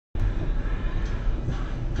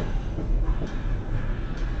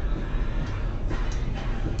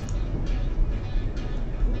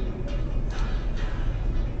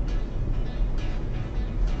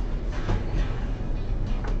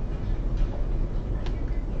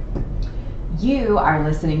You are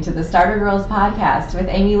listening to the Starter Girls podcast with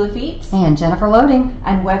Amy Lafitte and Jennifer Loading.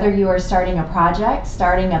 And whether you are starting a project,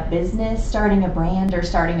 starting a business, starting a brand, or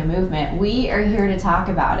starting a movement, we are here to talk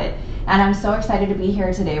about it. And I'm so excited to be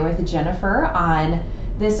here today with Jennifer on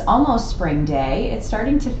this almost spring day. It's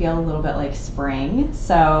starting to feel a little bit like spring.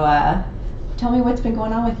 So tell me what's been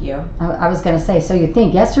going on with you. I was going to say, so you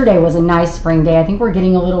think yesterday was a nice spring day. I think we're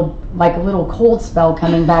getting a little cold spell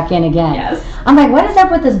coming back in again. Yes. I'm like, what is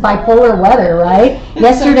up with this bipolar weather, right?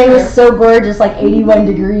 Yesterday was so gorgeous, like 81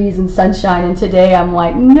 degrees and sunshine, and today I'm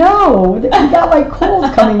like, no, we got like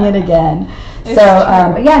cold coming in again. So,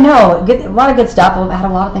 a lot of good stuff. I've had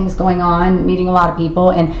a lot of things going on, meeting a lot of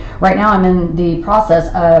people, and right now I'm in the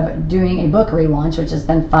process of doing a book relaunch, which has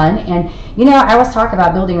been fun. And, I always talk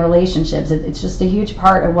about building relationships. It's just a huge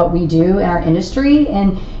part of what we do in our industry,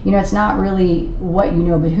 and, it's not really what you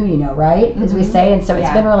know, but who you know, right? As we say. And so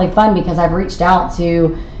it's been really fun because I've reached out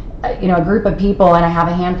to a group of people, and I have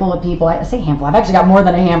a handful of people. I say handful, I've actually got more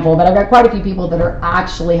than a handful, but I've got quite a few people that are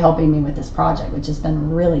actually helping me with this project, which has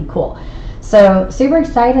been really cool. So super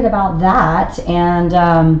excited about that. And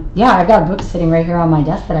I've got a book sitting right here on my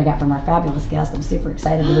desk that I got from our fabulous guest. I'm super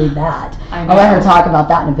excited to read that. I'll let her talk about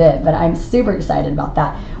that in a bit, but I'm super excited about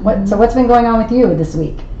that. So what's been going on with you this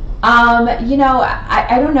week? I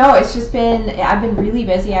don't know. It's just I've been really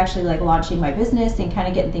busy actually, like launching my business and kind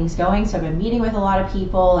of getting things going. So I've been meeting with a lot of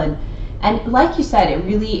people, and like you said,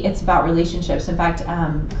 it's about relationships. In fact,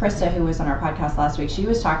 Krista, who was on our podcast last week, she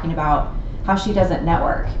was talking about how she doesn't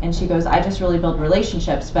network, and she goes, I just really build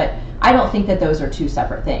relationships, but I don't think that those are two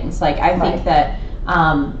separate things. Like I think that,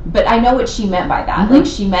 but I know what she meant by that. Like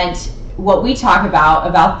she meant what we talk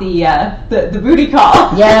about the booty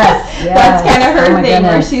call. Yes, that's kind of her thing.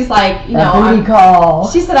 Goodness. Where she's like, booty call.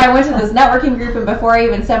 She said, I went to this networking group, and before I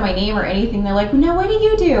even said my name or anything, they're like, now what do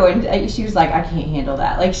you do? And she was like, I can't handle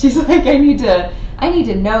that. Like she's like, I need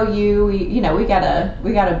to know you. We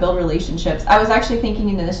gotta build relationships. I was actually thinking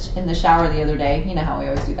in the shower the other day. You know how we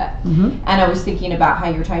always do that. And I was thinking about how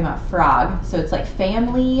you're talking about frog. So it's like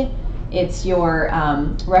family, it's your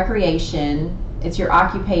recreation, it's your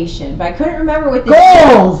occupation. But I couldn't remember what the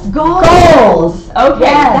goals. Okay,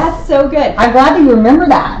 yes. That's so good. I'm glad that you remember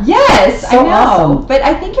that. Yes, so I know. Awesome. But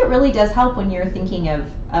I think it really does help when you're thinking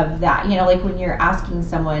of that. Like when you're asking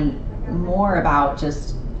someone more about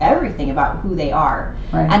just everything about who they are.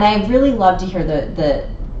 Right. And I really love to hear the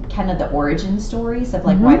kind of the origin stories of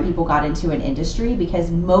like why people got into an industry, because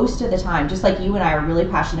most of the time, just like you and I are really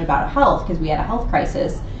passionate about health because we had a health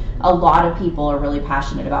crisis, a lot of people are really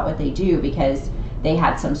passionate about what they do because they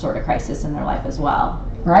had some sort of crisis in their life as well.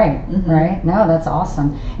 Right, right. No, that's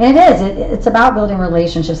awesome. And it is. It's about building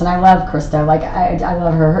relationships. And I love Krista. Like, I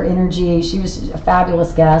love her energy. She was a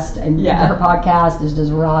fabulous guest. And her podcast is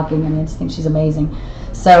just rocking. I mean, I just think she's amazing.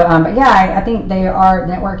 So, I think they are,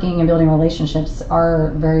 networking and building relationships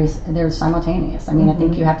are they're simultaneous. I mean, I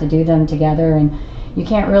think you have to do them together. And you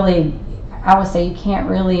can't really, I would say you can't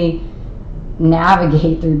really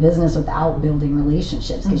navigate through business without building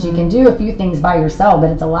relationships, because you can do a few things by yourself,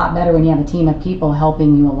 but it's a lot better when you have a team of people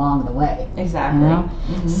helping you along the way.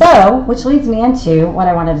 Exactly. So, which leads me into what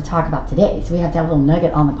I wanted to talk about today. So we have to have a little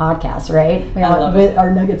nugget on the podcast, right? We have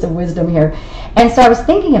our nuggets of wisdom here. And so I was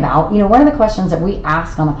thinking about, one of the questions that we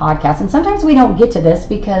ask on the podcast, and sometimes we don't get to this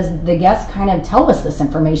because the guests kind of tell us this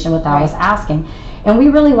information without us asking. And we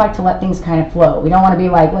really like to let things kind of flow. We don't want to be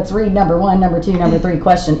like, let's read number 1, number 2, number 3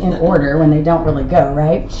 question in order when they don't really go,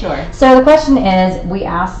 right? Sure. So the question is, we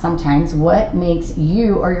ask sometimes, what makes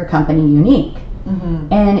you or your company unique?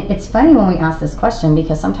 And it's funny when we ask this question,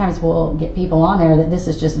 because sometimes we'll get people on there that this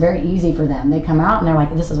is just very easy for them. They come out and they're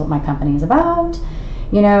like, this is what my company is about,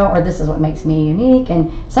 or this is what makes me unique.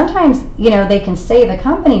 And sometimes, they can say the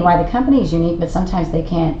company, why the company is unique, but sometimes they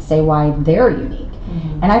can't say why they're unique.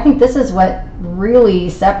 And I think this is what really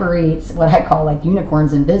separates what I call like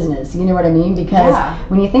unicorns in business. You know what I mean? Because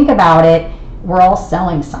when you think about it, we're all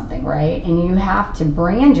selling something, right? And you have to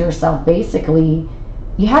brand yourself basically.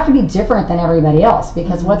 You have to be different than everybody else,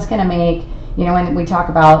 because what's going to make, when we talk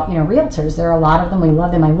about, realtors, there are a lot of them. We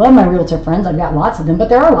love them. I love my realtor friends. I've got lots of them, but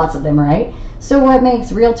there are lots of them, right? So what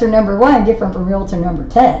makes realtor number 1 different from realtor number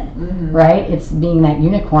 10, right? It's being that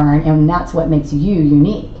unicorn, and that's what makes you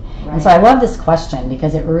unique. Right. And so I love this question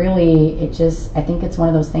because I think it's one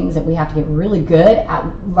of those things that we have to get really good at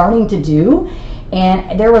learning to do.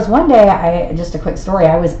 And there was one day, just a quick story,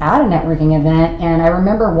 I was at a networking event, and I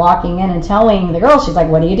remember walking in and telling the girl, she's like,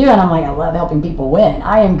 what do you do? And I'm like, I love helping people win.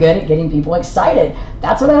 I am good at getting people excited.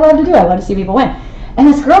 That's what I love to do. I love to see people win. And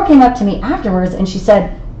this girl came up to me afterwards and she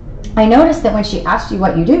said, I noticed that when she asked you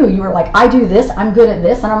what you do, you were like, I do this, I'm good at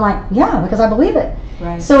this. And I'm like, yeah, because I believe it.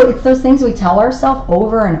 Right. So it's those things we tell ourselves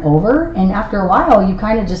over and over. And after a while, you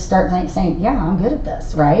kind of just start saying, yeah, I'm good at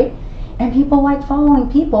this, right? And people like following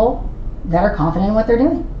people that are confident in what they're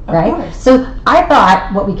doing, right? Of course. So I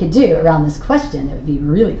thought what we could do around this question that would be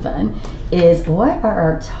really fun is, what are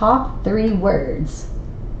our top 3 words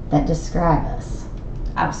that describe us?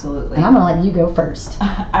 Absolutely. And I'm going to let you go first.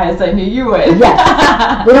 As I knew you would.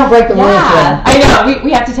 Yes. We don't break the rules here. I know.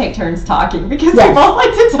 We have to take turns talking because Yes. we both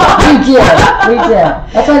like to talk. We do.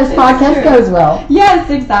 That's why this podcast goes well. Yes,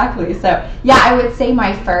 exactly. So, yeah, I would say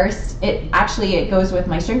my first, it goes with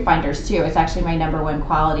my strength finders too. It's actually my number 1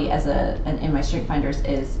 quality in my strength finders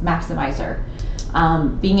is maximizer.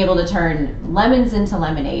 Being able to turn lemons into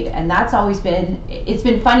lemonade. And that's always it's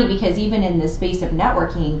been funny because even in the space of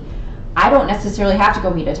networking, I don't necessarily have to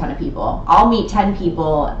go meet a ton of people. I'll meet 10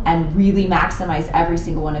 people and really maximize every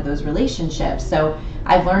single one of those relationships. So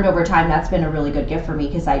I've learned over time that's been a really good gift for me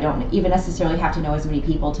because I don't even necessarily have to know as many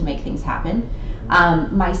people to make things happen.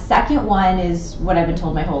 My second one is what I've been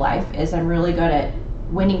told my whole life is I'm really good at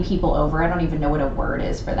winning people over. I don't even know what a word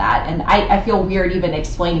is for that. And I feel weird even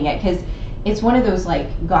explaining it because it's one of those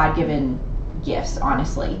like God-given gifts,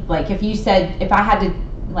 honestly. Like if I had to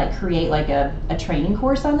like create like a training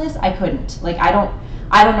course on this, I couldn't. Like I don't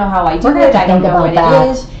know how I do it. I don't know what it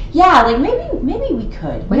is. Yeah, like maybe we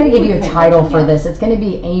could. We're gonna give you a title for this. It's gonna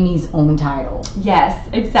be Amy's own title. Yes,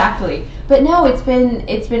 exactly. But no, it's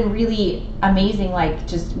been really amazing. Like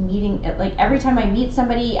just meeting, like every time I meet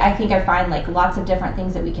somebody, I think I find like lots of different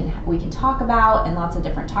things that we can talk about and lots of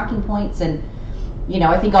different talking points. And you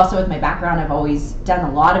know, I think also with my background, I've always done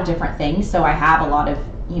a lot of different things, so I have a lot of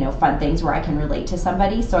fun things where I can relate to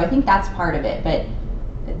somebody. So I think that's part of it. But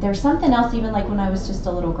there's something else even like when I was just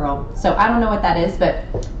a little girl. So I don't know what that is, but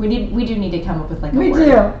we do need to come up with like a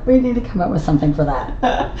word. We need to come up with something for that.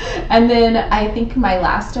 And then I think my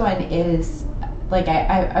last one is like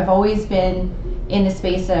I've always been in the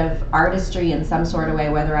space of artistry in some sort of way,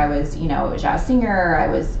 whether I was, a jazz singer, or I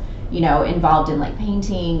was, involved in like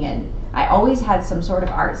painting, and I always had some sort of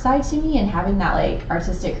art side to me, and having that like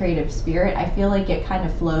artistic creative spirit, I feel like it kind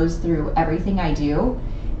of flows through everything I do,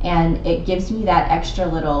 and it gives me that extra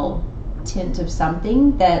little tint of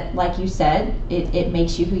something that, like you said, it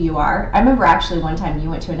makes you who you are. I remember actually one time you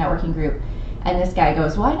went to a networking group and this guy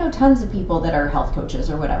goes, well, I know tons of people that are health coaches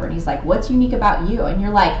or whatever, and he's like, what's unique about you? And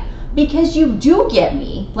you're like, because you do get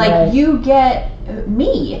me, like right. You get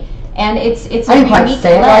me. And it's I didn't quite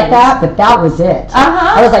say it like that, but that was it.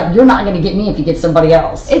 I was like, you're not going to get me if you get somebody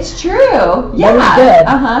else. It's true. Yeah.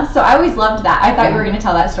 That was good. So I always loved that. I thought you were going to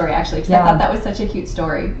tell that story, actually, because I thought that was such a cute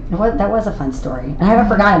story. That was a fun story. And I haven't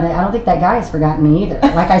forgotten it. I don't think that guy has forgotten me either.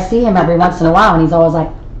 Like, I see him every once in a while, and he's always like,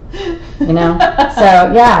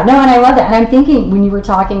 So, yeah. No, and I love that. And I'm thinking, when you were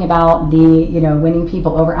talking about the, winning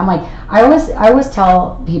people over, I'm like, I always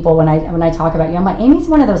tell people when I talk about you, I'm like, Amy's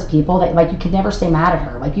one of those people that, like, you can never stay mad at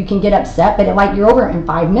her. Like, you can get upset, but like, you're over in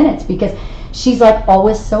 5 minutes because she's like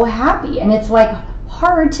always so happy. And it's like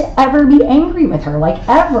hard to ever be angry with her, like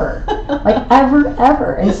ever. Like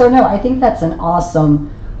ever. And so, no, I think that's an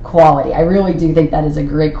awesome quality. I really do think that is a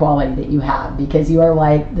great quality that you have, because you are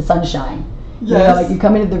like the sunshine. Yes. Like you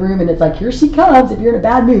come into the room and it's like, here she comes. If you're in a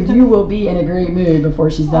bad mood, you will be in a great mood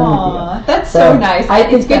before she's done with you. That's so nice.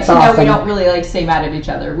 It's good to know we don't really like stay mad at each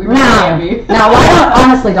other. We really No, I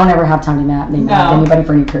honestly don't ever have time to be mad at anybody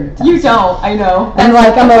for any period of time. You don't, I know. I'm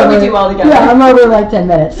like, I'm over. We do well together. Yeah, I'm over in like 10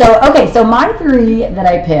 minutes. So, okay, so my 3 that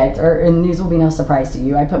I picked, and these will be no surprise to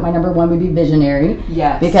you. I put my number 1 would be visionary.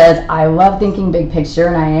 Yes. Because I love thinking big picture,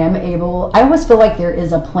 and I always feel like there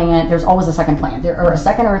is a plan. There's always a second plan, or a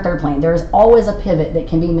second or a third plan. There's always a pivot that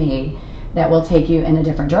can be made that will take you in a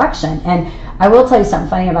different direction. And I will tell you something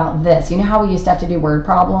funny about this. You know how we used to have to do word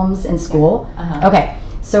problems in school? Okay,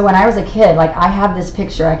 so when I was a kid, like I have this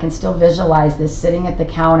picture, I can still visualize this sitting at the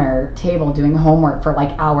counter table doing homework for like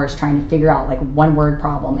hours trying to figure out like one word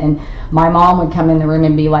problem. And my mom would come in the room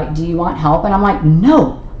and be like, do you want help? And I'm like,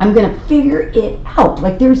 no, I'm gonna figure it out.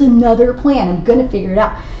 Like there's another plan, I'm gonna figure it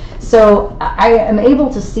out. So I am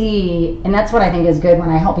able to see, and that's what I think is good when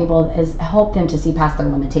I help people, is help them to see past their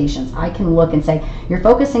limitations. I can look and say, you're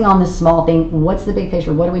focusing on this small thing. What's the big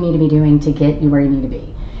picture? What do we need to be doing to get you where you need to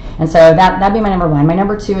be? And so that'd be my number 1. My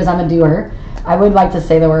number 2 is I'm a doer. I would like to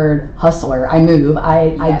say the word hustler. I move.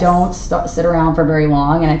 I don't sit around for very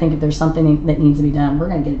long. And I think if there's something that needs to be done, we're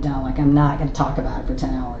going to get it done. Like I'm not going to talk about it for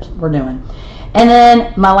 10 hours. We're doing. And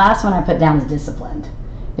then my last one I put down is disciplined.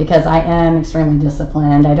 Because I am extremely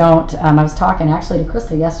disciplined. I was talking actually to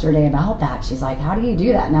Krista yesterday about that. She's like, how do you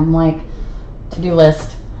do that? And I'm like, to-do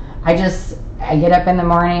list. I get up in the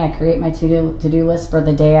morning, I create my to-do list for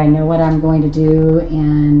the day. I know what I'm going to do,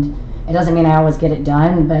 and it doesn't mean I always get it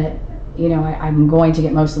done, but you know, I'm going to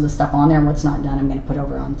get most of the stuff on there, and what's not done I'm going to put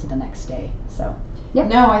over onto the next day. So yeah.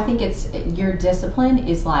 No, I think it's, your discipline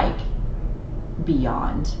is like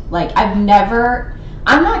beyond. Like I'm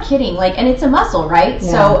not kidding, like, and it's a muscle, right?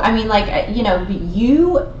 Yeah. So I mean, like, you know,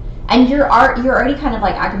 you're already kind of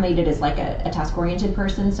like acclimated as like a task oriented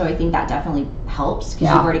person, so I think that definitely helps because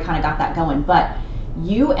you've already kind of got that going. But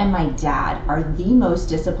you and my dad are the most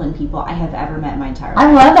disciplined people I have ever met in my entire life.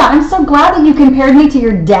 I love that. I'm so glad that you compared me to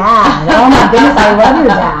your dad. Oh my goodness, I love your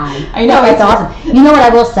dad. I know, it's awesome. You know what I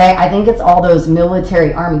will say? I think it's all those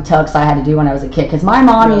military Army tucks I had to do when I was a kid, because my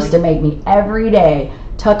mom used to make me every day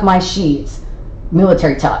tuck my sheets,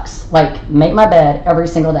 military tucks, like make my bed every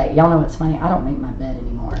single day. Y'all know what's funny? I don't make my bed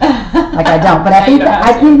anymore. Like I don't, but I think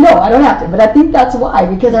I don't have to. But I think that's why,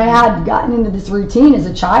 because I had gotten into this routine as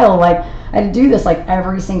a child. Like I had to do this like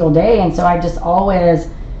every single day, and so I've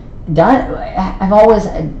always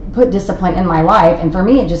put discipline in my life, and for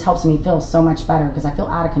me it just helps me feel so much better, because I feel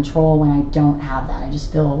out of control when I don't have that. I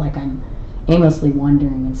just feel like I'm aimlessly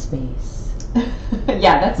wandering in space.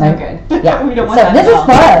 Yeah, that's so good. Yeah. We don't want so this is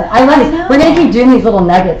fun. I love it. We're going to keep doing these little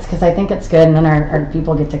nuggets because I think it's good, and then our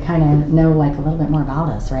people get to kind of know like a little bit more about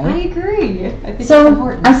us, right? I agree. I think so it's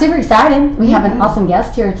important. I'm super excited. We have an awesome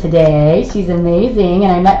guest here today. She's amazing,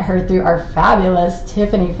 and I met her through our fabulous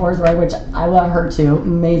Tiffany Forsberg, which I love her too.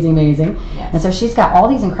 Amazing. Yes. And so she's got all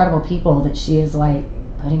these incredible people that she is like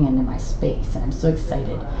putting into my space, and I'm so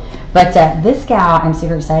excited. But this gal, I'm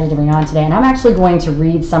super excited to bring on today, and I'm actually going to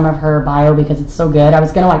read some of her bio because it's so good. I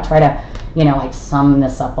was going to like try to, you know, like sum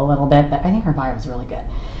this up a little bit, but I think her bio is really good.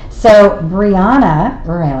 So Brianna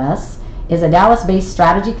Ruelas is a Dallas-based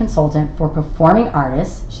strategy consultant for performing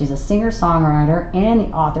artists. She's a singer-songwriter and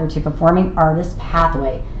the author to Performing Artist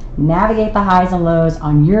Pathway. Navigate the highs and lows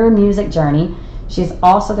on your music journey. She's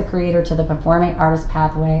also the creator to the Performing Artist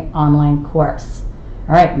Pathway online course.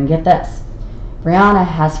 All right, and get this. Brianna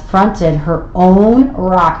has fronted her own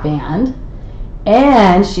rock band,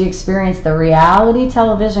 and she experienced the reality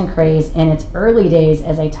television craze in its early days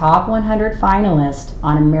as a top 100 finalist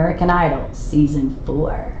on American Idol Season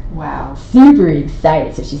 4. Wow. Super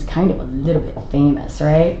excited. So she's kind of a little bit famous,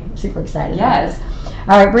 right? Super excited. Yes.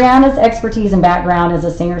 All right, Brianna's expertise and background as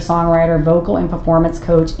a singer-songwriter, vocal and performance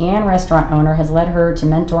coach, and restaurant owner has led her to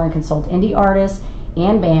mentor and consult indie artists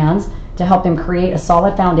and bands to help them create a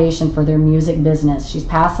solid foundation for their music business. She's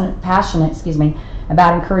passionate,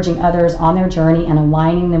 about encouraging others on their journey and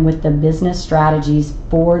aligning them with the business strategies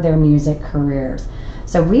for their music careers.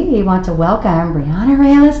 So we want to welcome Brianna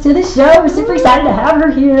Ruelas to the show. We're super excited to have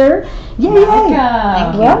her here. Yay!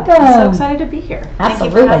 Welcome. Welcome. I'm so excited to be here.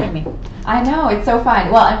 Absolutely. Thank you for having me. I know, it's so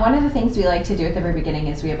fun. Well, and one of the things we like to do at the very beginning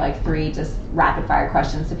is we have like 3 just rapid fire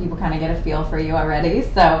questions so people kind of get a feel for you already.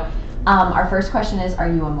 So our first question is, are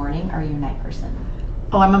you a morning or are you a night person?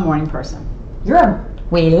 Oh, I'm a morning person.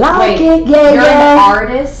 We like it. You're an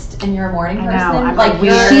artist and you're a morning person? I'm like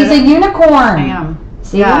she's a unicorn. I am.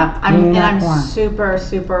 See? Yeah, I'm Unicorn.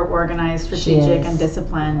 super organized, strategic, and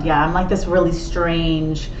disciplined. Yeah, I'm like this really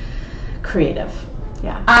strange creative.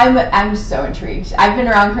 Yeah. I'm so intrigued. I've been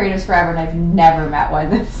around creatives forever and I've never met one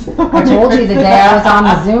that's I told you the day I was on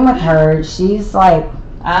the Zoom with her, she's like,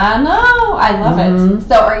 I know. I love it.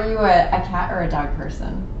 So are you a cat or a dog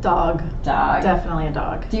person? Dog. Definitely a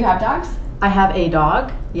dog. Do you have dogs? I have a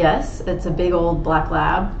dog, yes. It's a big old black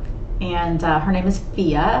lab. And her name is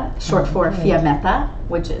Fia, short for Fiammetta,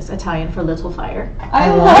 which is Italian for little fire. I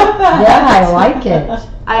love that. Yeah, I like it.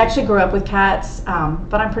 I actually grew up with cats,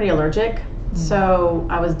 but I'm pretty allergic. So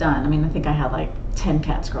I was done. I mean, I think I had like 10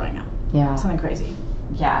 cats growing up. Yeah. Something crazy.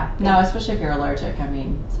 Yeah. No, especially if you're allergic. I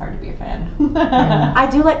mean, it's hard to be a fan. I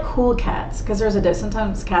do like cool cats because there's a difference.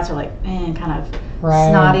 Sometimes cats are like kind of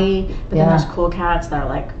snotty, but then there's cool cats that are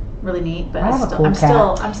like really neat. But I have a cool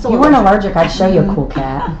cat. I'm still. If you weren't allergic, I'd show you a cool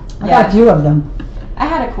cat. I got a few of them. I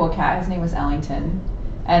had a cool cat. His name was Ellington,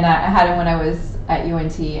 and I had him when I was at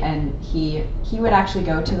UNT, and he would actually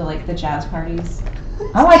go to the jazz parties.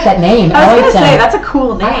 I like that name. I was going to say, that's a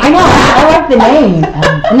cool name. I know, I like the name.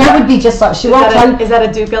 And that would be just like, is that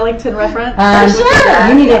a Duke Ellington reference? Sure.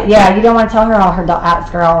 You need it. Yeah, you don't want to tell her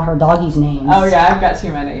ask her all her doggies' names. Oh yeah, I've got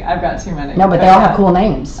too many. No, but they all have cool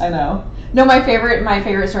names. I know. No, my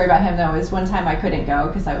favorite story about him though is one time I couldn't go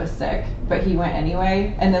because I was sick, but he went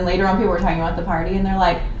anyway. And then later on, people were talking about the party, and they're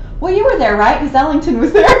like, "Well, you were there, right? Because Ellington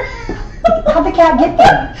was there." How'd the cat get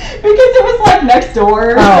there? Because it was like next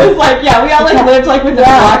door. Oh. It was like, yeah, we all lived like within a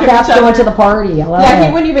block of each other. Going to the party. I love it.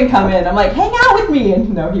 He wouldn't even come in. I'm like, hang out with me,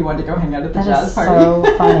 and no, he wanted to go hang out at the jazz party. That is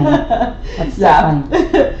so funny. That's so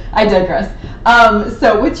funny. I digress.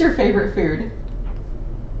 So what's your favorite food?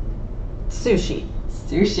 Sushi.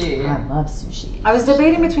 Sushi. I love sushi. I was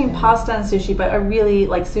debating between pasta and sushi, but I really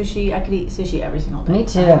like sushi. I could eat sushi every single day. Me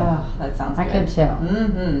too. Oh, that sounds good. I could too.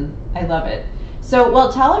 Mm-hmm. I love it. So,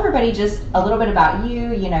 well, tell everybody just a little bit about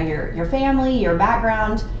you, your family, your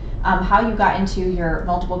background, how you got into your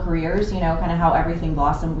multiple careers, kind of how everything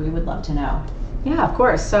blossomed. We would love to know. Yeah, of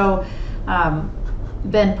course. So,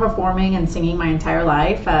 been performing and singing my entire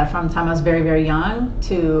life from the time I was very, very young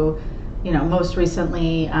to, most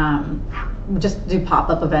recently just do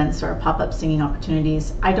pop-up events or pop-up singing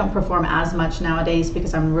opportunities. I don't perform as much nowadays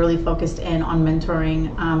because I'm really focused in on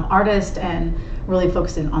mentoring artists and really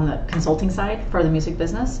focused in on the consulting side for the music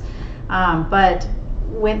business. But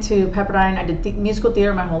went to Pepperdine. I did musical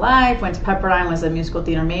theater my whole life. Went to Pepperdine, was a musical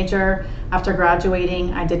theater major. After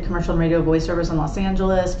graduating, I did commercial and radio voiceovers in Los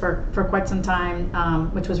Angeles for quite some time,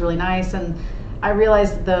 which was really nice. And I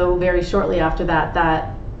realized, though, very shortly after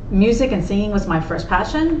that music and singing was my first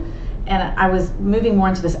passion. And I was moving more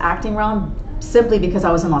into this acting realm simply because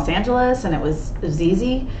I was in Los Angeles and it was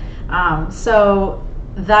easy. So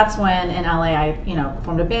that's when in LA I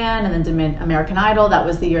formed a band and then did American Idol. That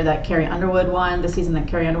was the year that Carrie Underwood won, the season that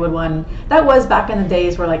Carrie Underwood won. That was back in the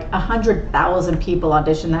days where like 100,000 people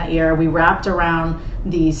auditioned that year. We wrapped around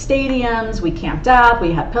the stadiums, we camped out,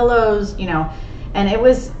 we had pillows, and it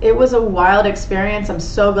was a wild experience. I'm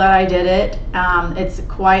so glad I did it.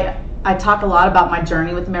 I talk a lot about my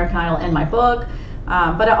journey with American Idol in my book,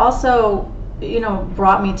 but it also,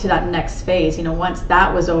 brought me to that next phase. Once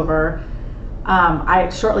that was over,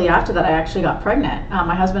 shortly after that, I actually got pregnant.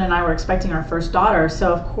 My husband and I were expecting our first daughter,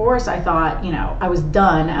 so of course I thought, I was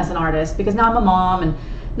done as an artist because now I'm a mom, and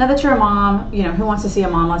now that you're a mom, who wants to see a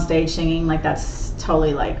mom on stage singing? Like that's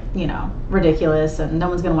totally ridiculous, and no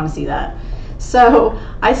one's gonna want to see that. So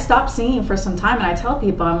I stopped singing for some time, and I tell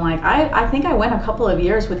people, I'm like, I think I went a couple of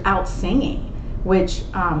years without singing, which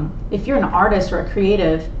if you're an artist or a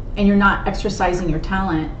creative and you're not exercising your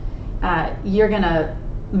talent, you're gonna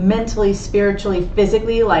mentally, spiritually,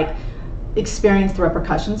 physically experience the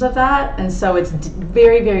repercussions of that. And so it's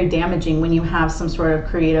very, very damaging when you have some sort of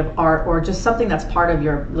creative art or just something that's part of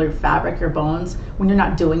your fabric, your bones, when you're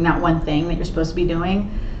not doing that one thing that you're supposed to be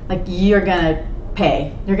doing. You're gonna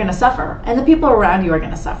pay, you're gonna suffer, and the people around you are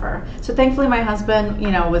gonna suffer. So thankfully my husband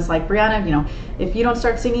was like, Brianna, if you don't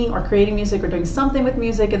start singing or creating music or doing something with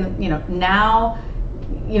music, and now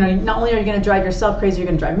not only are you going to drive yourself crazy, you're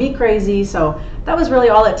going to drive me crazy. So that was really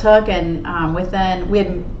all it took. And we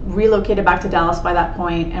had relocated back to Dallas by that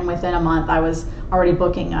point, and within a month I was already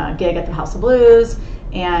booking a gig at the House of Blues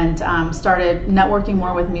and started networking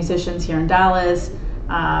more with musicians here in Dallas.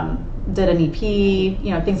 Did an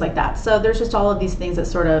EP, things like that. So there's just all of these things that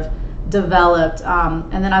sort of developed.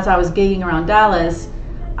 And then as I was gigging around Dallas,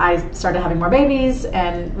 I started having more babies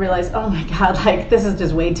and realized, oh my God, this is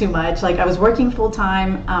just way too much. I was working full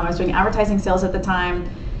time. I was doing advertising sales at the time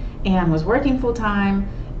and was working full time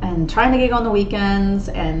and trying to gig on the weekends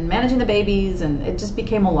and managing the babies, and it just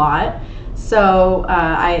became a lot. So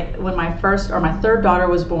when my third daughter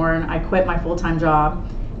was born, I quit my full-time job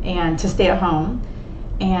and to stay at home.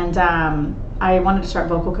 And I wanted to start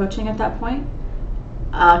vocal coaching at that point.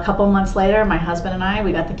 A couple months later, my husband and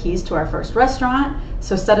we got the keys to our first restaurant.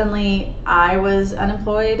 So suddenly I was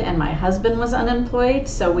unemployed and my husband was unemployed.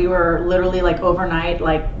 So we were literally overnight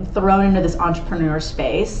thrown into this entrepreneur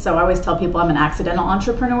space. So I always tell people I'm an accidental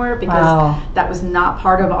entrepreneur because that was not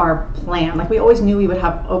part of our plan. We always knew we would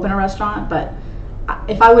open a restaurant, but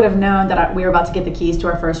if I would have known that we were about to get the keys to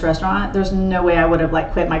our first restaurant, there's no way I would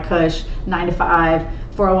have quit my cush 9 to 5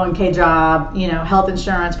 401k job, health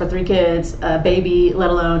insurance for 3 kids, a baby, let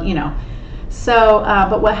alone, So,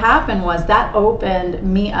 but what happened was that opened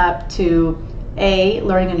me up to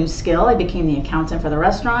learning a new skill. I became the accountant for the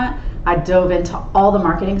restaurant. I dove into all the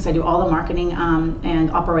marketing because I do all the marketing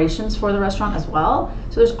and operations for the restaurant as well.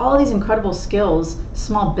 So there's all these incredible skills,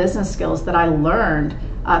 small business skills that I learned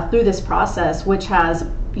through this process, which has,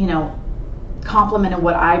 complemented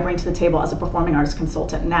what I bring to the table as a performing artist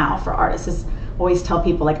consultant now for artists. Always tell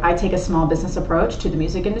people I take a small business approach to the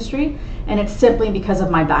music industry, and it's simply because of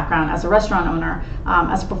my background as a restaurant owner,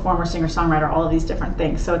 as a performer, singer, songwriter, all of these different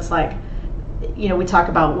things. So it's we talk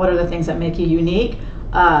about what are the things that make you unique.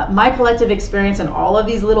 My collective experience in all of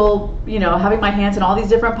these little, having my hands in all these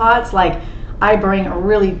different pots, I bring a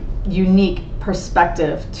really unique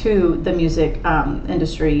perspective to the music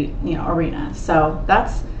industry, arena. So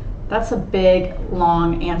that's a big,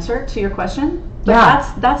 long answer to your question.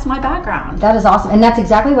 But that's my background. That is awesome. And that's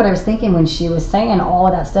exactly what I was thinking when she was saying all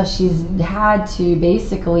of that stuff. She's had to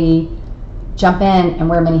basically jump in and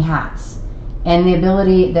wear many hats. And the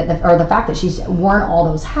ability or the fact that she's worn all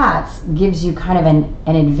those hats gives you kind of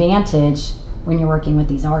an advantage when you're working with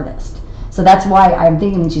these artists. So that's why I'm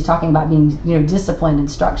thinking she's talking about being, disciplined and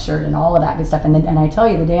structured and all of that good stuff. And I tell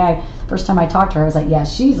you, first time I talked to her, I was like, yeah,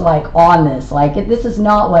 she's like on this. Like this is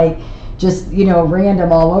not like just,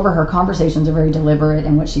 random all over. Her conversations are very deliberate,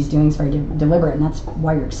 and what she's doing is very deliberate, and that's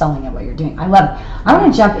why you're excelling at what you're doing. I love it. I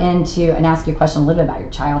want to jump into and ask you a question a little bit about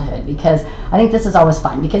your childhood, because I think this is always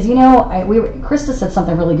fun. Because, Krista said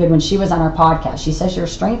something really good when she was on our podcast. She says your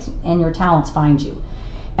strengths and your talents find you.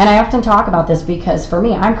 And I often talk about this because for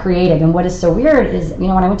me, I'm creative, and what is so weird is,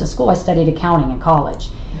 when I went to school, I studied accounting in college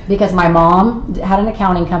because my mom had an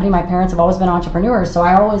accounting company. My parents have always been entrepreneurs, so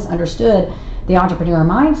I always understood the entrepreneur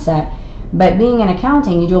mindset. But being in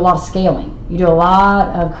accounting, you do a lot of scaling. You do a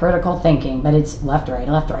lot of critical thinking, but it's left, right,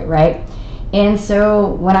 right? And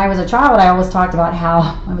so when I was a child, I always talked about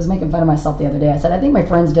how I was making fun of myself the other day. I said, I think my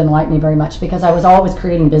friends didn't like me very much because I was always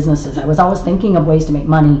creating businesses. I was always thinking of ways to make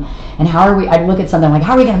money. And I'd look at something like,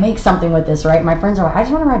 how are we going to make something with this, right? My friends are like, I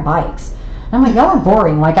just want to ride bikes. And I'm like, y'all are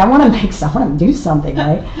boring. Like, I want to do something,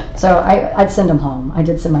 right? So I'd send them home. I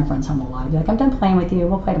did send my friends home a lot. I'd be like, I'm done playing with you.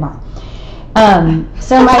 We'll play tomorrow.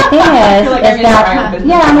 So my thing is that, I'm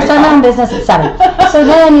going to start my own business at 7. So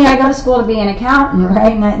then, I go to school to be an accountant,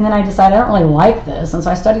 right? And then I decided I don't really like this. And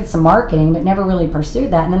so I studied some marketing, but never really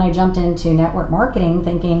pursued that. And then I jumped into network marketing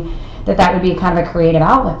thinking that would be kind of a creative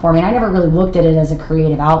outlet for me. And I never really looked at it as a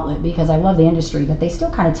creative outlet because I love the industry, but they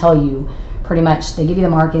still kind of tell you pretty much, they give you the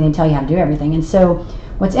marketing, they tell you how to do everything. And so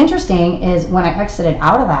what's interesting is when I exited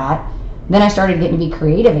out of that, then I started getting to be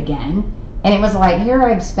creative again. And it was like, here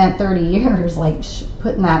I've spent 30 years like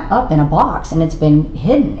putting that up in a box, and it's been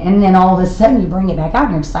hidden. And then all of a sudden you bring it back out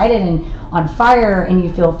and you're excited and on fire and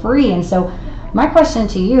you feel free. And so my question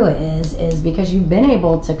to you is because you've been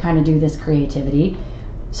able to kind of do this creativity.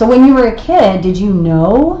 So when you were a kid, did you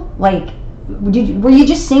know, like, were you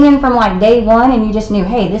just singing from like day one and you just knew,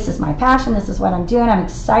 hey, this is my passion, this is what I'm doing, I'm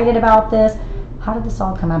excited about this? How did this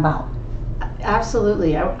all come about?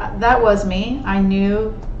 Absolutely. That was me. I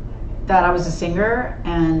knew that I was a singer,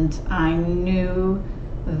 and I knew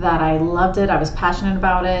that I loved it. I was passionate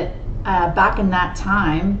about it. Back in that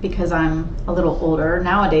time, because I'm a little older,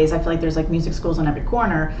 nowadays I feel like there's like music schools on every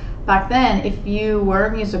corner. Back then, if you were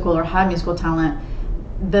musical or had musical talent,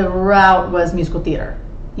 the route was musical theater.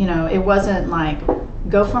 It wasn't like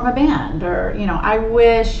go form a band or, I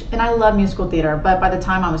wish, and I love musical theater, but by the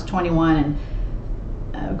time I was 21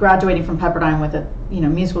 and graduating from Pepperdine with a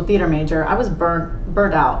musical theater major, I was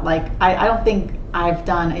burnt out. Like I don't think I've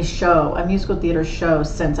done a musical theater show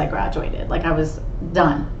since I graduated. Like I was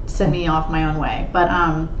done. Send me off my own way. But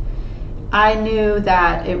I knew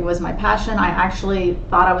that it was my passion. I actually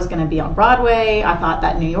thought I was going to be on Broadway. I thought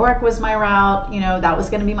that New York was my route. That was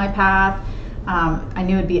going to be my path. I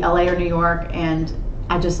knew it'd be LA or New York, and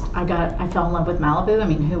I fell in love with Malibu. I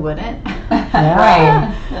mean, who wouldn't?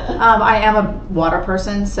 Yeah. I am a water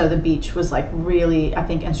person, so the beach was like really, I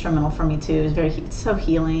think, instrumental for me too. It's so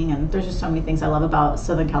healing, and there's just so many things I love about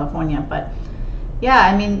Southern California. But yeah,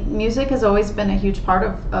 I mean, music has always been a huge part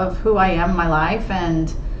of who I am in my life,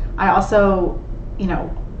 and I also,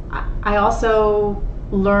 I also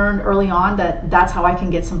learned early on that that's how I can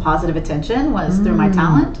get some positive attention was through my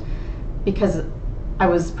talent, because I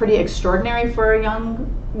was pretty extraordinary for a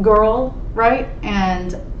young girl, right?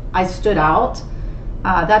 And I stood out.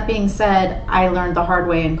 That being said, I learned the hard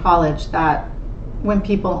way in college that when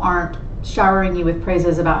people aren't showering you with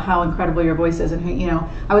praises about how incredible your voice is, and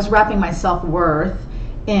I was wrapping my self-worth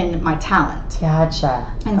in my talent.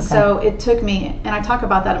 Gotcha. And so it took me, and I talk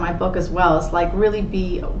about that in my book as well. It's like really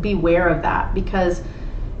beware of that, because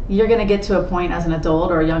you're going to get to a point as an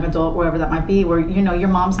adult or a young adult, wherever that might be, where your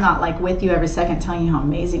mom's not like with you every second telling you how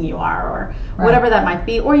amazing you are, or whatever that might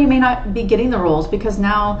be, or you may not be getting the roles because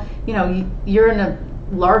now you're in a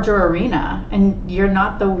larger arena and you're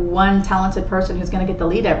not the one talented person who's going to get the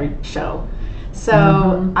lead every show.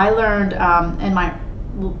 So I learned in my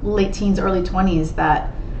late teens, early 20s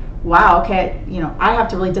that I have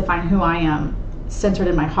to really define who I am, centered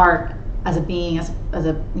in my heart as a being, as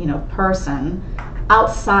a person,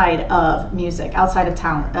 outside of music, outside of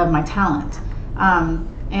talent, of my talent.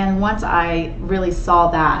 And once I really saw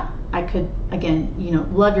that, I could, again,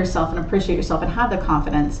 love yourself and appreciate yourself and have the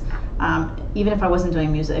confidence, even if I wasn't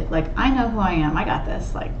doing music. Like, I know who I am. I got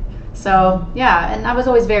this. So yeah. And I was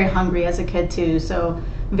always very hungry as a kid too. So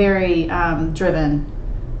very driven.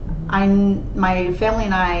 My family,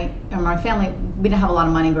 we didn't have a lot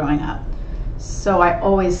of money growing up. So I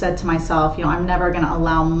always said to myself, I'm never going to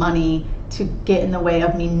allow money to get in the way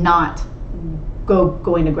of me not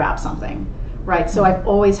going to grab something, right? So I've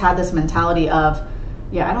always had this mentality of,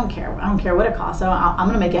 yeah, I don't care what it costs. So I'm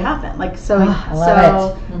going to make it happen. Like, so, I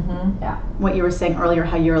love it. yeah, what you were saying earlier,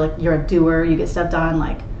 how you're a doer, you get stuff done.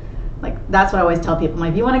 Like that's what I always tell people. I'm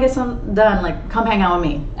like, if you want to get something done, like, come hang out with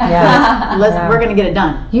me. Yeah. We're going to get it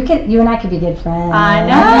done. You and I could be good friends. I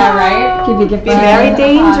know, right? Could be good Be friends. very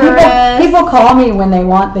dangerous. People call me when they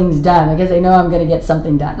want things done because they know I'm going to get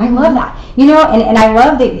something done. I love that. You know, and I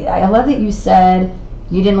love that you said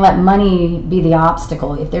you didn't let money be the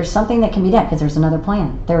obstacle. If there's something that can be done, because there's another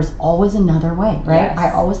plan. There's always another way, right? Yes.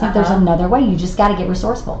 I always think there's another way. You just got to get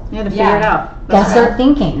resourcul. You have to figure it out. Got to start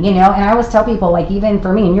thinking, you know. And I always tell people, like, even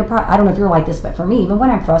for me, and I don't know if you're like this, but for me, even when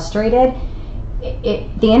I'm frustrated,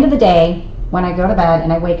 at the end of the day, when I go to bed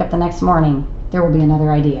and I wake up the next morning, there will be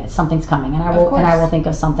another idea. Something's coming, and I will think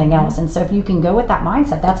of something else. And so if you can go with that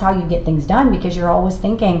mindset, that's how you get things done, because you're always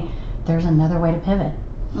thinking there's another way to pivot.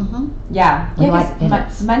 Yeah, Like,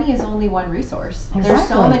 because money is only one resource. Exactly. There's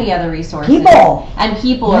so many other resources.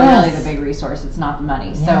 People are really the big resource. It's not the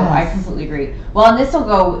money. So I completely agree. Well, and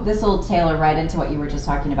this will tailor right into what you were just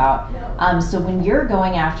talking about. So when you're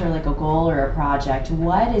going after like a goal or a project,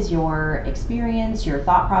 what is your experience, your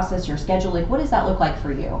thought process, your schedule? Like, what does that look like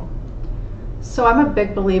for you? So I'm a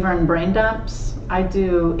big believer in brain dumps. I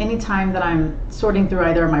do anytime that I'm sorting through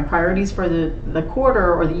either my priorities for the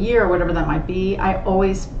quarter or the year or whatever that might be, I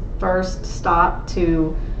always first stop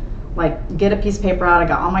to like get a piece of paper out. I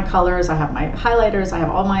got all my colors, I have my highlighters,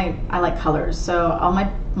 I like colors, so all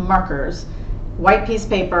my markers, white piece of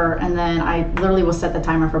paper, and then I literally will set the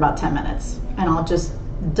timer for about 10 minutes and I'll just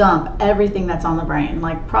dump everything that's on the brain,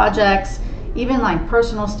 like projects, even like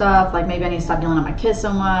personal stuff, like maybe I need to stop yelling at my kids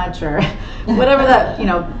so much, or whatever that,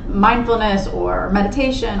 mindfulness or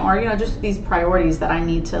meditation, or, just these priorities that I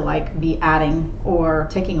need to like be adding or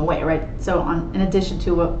taking away, right? So in addition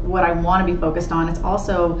to what I want to be focused on, it's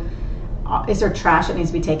also, is there trash that needs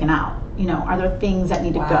to be taken out? Are there things that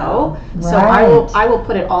need to go? Right. So I will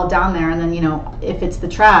put it all down there, and then, if it's the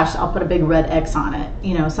trash, I'll put a big red X on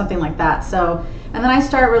it, something like that. So, and then I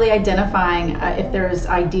start really identifying if there's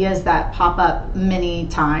ideas that pop up many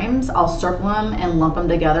times, I'll circle them and lump them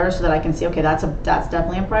together so that I can see, okay, that's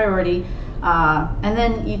definitely a priority. And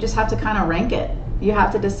then you just have to kind of rank it. You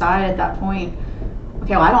have to decide at that point,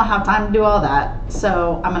 okay, well, I don't have time to do all that,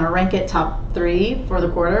 so I'm going to rank it top 3 for the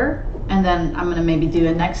quarter, and then I'm going to maybe do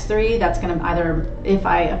the next 3. That's going to either, if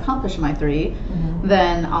I accomplish my 3,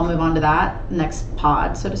 then I'll move on to that next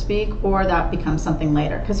pod, so to speak, or that becomes something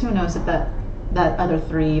later, because who knows if that other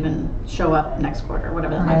 3 even show up next quarter,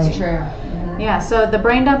 whatever that might be. True. Yeah, so the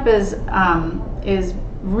brain dump is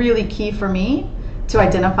really key for me to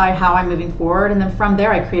identify how I'm moving forward, and then from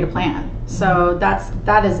there I create a plan. So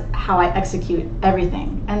that is how I execute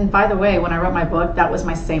everything. And by the way, when I wrote my book, that was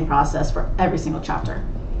my same process for every single chapter.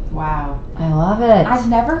 Wow. I love it. I've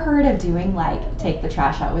never heard of doing like take the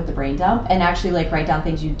trash out with the brain dump and actually like write down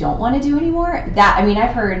things you don't want to do anymore.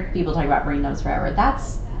 I've heard people talk about brain dumps forever.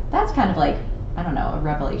 That's kind of like, I don't know, a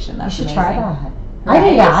revelation. That's you should amazing. try that. Right? I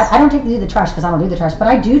do that. I don't do the trash because I don't do the trash, but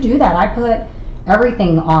I do that. I put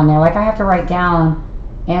everything on there. Like I have to write down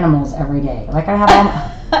animals every day. Like I have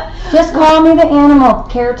all just call me the animal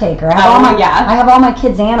caretaker. I have all my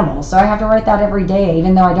kids' animals, so I have to write that every day.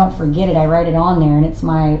 Even though I don't forget it, I write it on there, and it's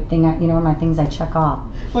my thing. One of my things I check off.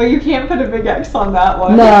 Well, you can't put a big X on that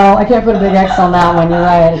one. No, I can't put a big X on that one. You're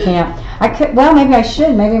right. I can't. I could. Well, maybe I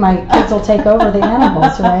should. Maybe my kids will take over the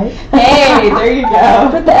animals, right? Hey, there you go.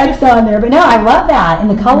 Put the X on there. But no, I love that, and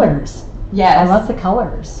the colors. Yes. I love the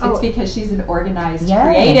colors. It's because she's an organized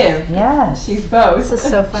creative. Yes. She's both. This is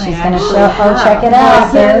so funny. She's going to show. Oh, check it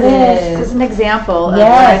out. There it is. This is an example of what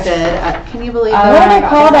I did. Can you believe what do they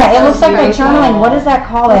call that? It looks like they're journaling. What does that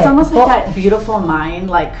call it? It's almost like that beautiful mind,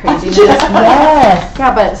 like craziness. Yes.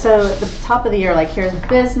 Yeah, but so the top of the year, like here's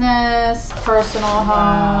business, personal,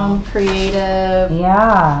 home, creative.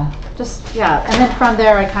 Yeah. And then from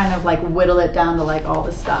there I kind of like whittle it down to like all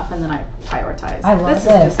this stuff, and then I prioritize. I love this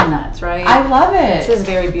is just nuts, right? I love it. This is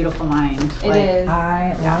very beautiful mind. It is.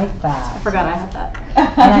 I like that. I forgot I had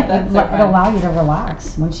that. And it'll allow you to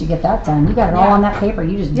relax once you get that done. You got it all on that paper.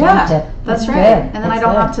 You just dumped it. That's right. Good. And then I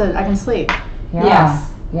don't have to. I can sleep. Yeah.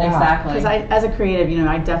 Yes. Yeah. Exactly. Because as a creative,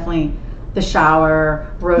 I definitely the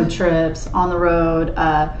shower, road trips, on the road.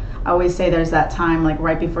 I always say there's that time like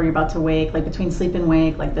right before you're about to wake, like between sleep and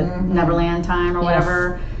wake, like the Neverland time or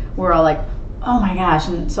whatever. We're all like, oh my gosh,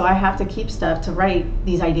 and so I have to keep stuff to write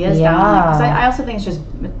these ideas down. Because I also think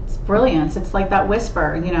it's brilliance. It's like that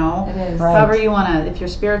whisper, It is. Right. However you want to, if you're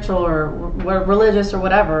spiritual or religious or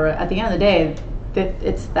whatever, at the end of the day,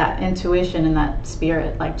 it's that intuition and that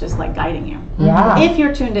spirit, like just like guiding you. Yeah. If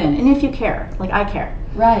you're tuned in and if you care, like I care.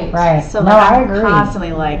 Right. So no, like, I I'm agree.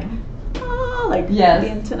 constantly like, like the Yes.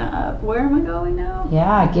 antenna up. Where am I going now?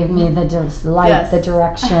 Yeah, give me the light, Yes. the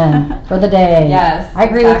direction for the day. Yes, I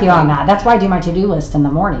agree with you on exactly. that. That's why I do my to-do list in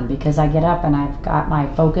the morning, because I get up and I've got my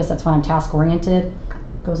focus. That's when I'm task-oriented.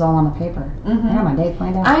 Goes all on the paper. Yeah, my day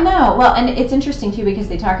planned out. I know. Well, and it's interesting too because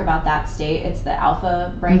they talk about that state. It's the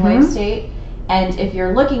alpha brainwave state. And if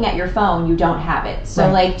you're looking at your phone, you don't have it. So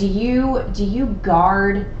Right. like, do you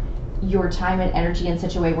guard your time and energy in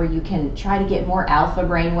such a way where you can try to get more alpha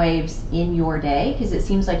brainwaves in your day? Because it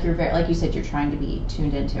seems like you're very, like you said, you're trying to be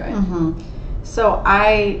tuned into it. So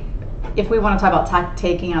if we want to talk about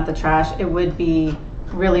taking out the trash, it would be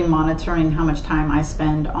really monitoring how much time I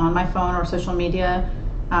spend on my phone or social media.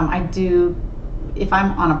 If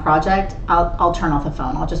I'm on a project, I'll turn off the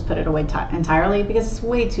phone. I'll just put it away entirely because it's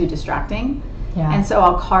way too distracting. Yeah. And so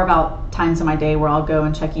I'll carve out times in my day where I'll go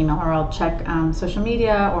and check email, or I'll check social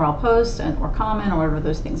media, or I'll post or comment, or whatever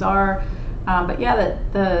those things are. But yeah,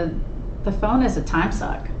 the phone is a time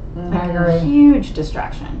suck. I agree. A huge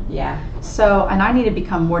distraction. Yeah. So, and I need to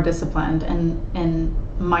become more disciplined in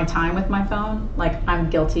my time with my phone. Like, I'm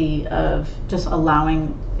guilty of just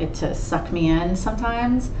allowing it to suck me in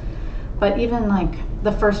sometimes. But even like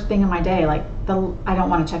the first thing in my day, like I don't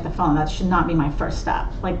want to check the phone. That should not be my first step.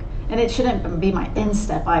 Like, and it shouldn't be my end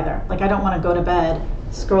step either. Like, I don't want to go to bed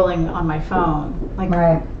scrolling on my phone. Like,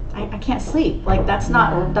 Right. I can't sleep. Like, that's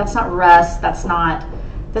not rest.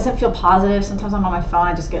 Doesn't feel positive. Sometimes I'm on my phone,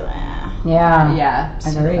 I just get Yeah. Yeah. I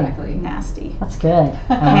agree. Exactly. nasty. That's good.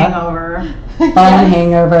 Hangover. Fun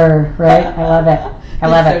hangover, right? I love it. I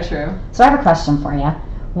love That's it. so true. So I have a question for you.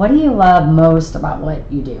 What do you love most about what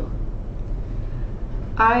you do?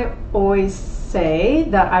 I always say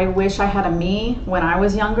that I wish I had a me when I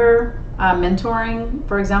was younger. Mentoring,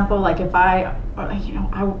 for example, like if I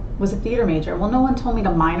was a theater major. Well, no one told me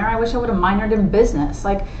to minor. I wish I would have minored in business.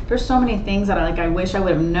 Like, there's so many things that I wish I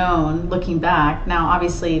would have known looking back. Now,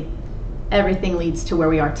 obviously, everything leads to where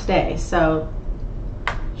we are today. So,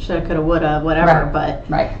 shoulda, coulda, woulda, whatever. Right. But,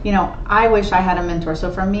 Right. I wish I had a mentor.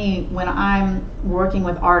 So for me, when I'm working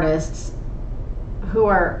with artists who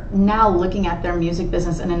are now looking at their music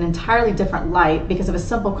business in an entirely different light because of a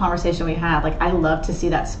simple conversation we had, like, I love to see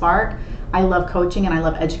that spark. I love coaching and I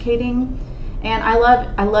love educating, and I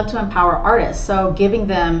love to empower artists. So giving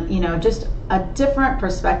them, just a different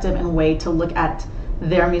perspective and way to look at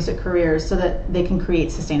their music careers so that they can create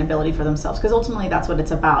sustainability for themselves, because ultimately that's what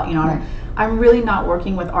it's about. Right. I'm really not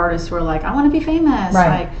working with artists who are like, I want to be famous.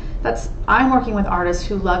 Right. I'm working with artists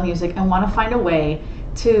who love music and want to find a way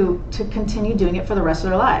to continue doing it for the rest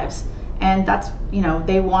of their lives. And that's, they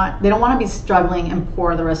don't want to be struggling and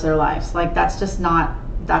poor the rest of their lives. Like, that's not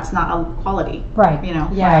a quality. Right.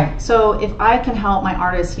 Yeah. Right. So if I can help my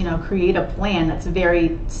artists, create a plan that's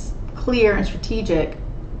very clear and strategic,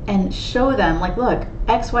 and show them, like, look,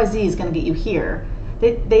 XYZ is going to get you here.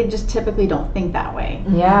 They just typically don't think that way.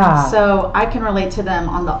 Yeah. So I can relate to them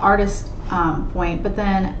on the artist point, but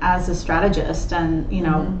then as a strategist and,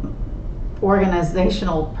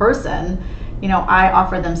 organizational person, I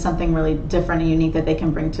offer them something really different and unique that they can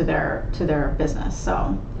bring to their business.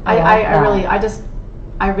 So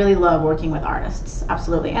I really love working with artists.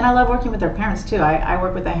 Absolutely. And I love working with their parents too. I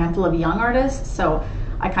work with a handful of young artists, so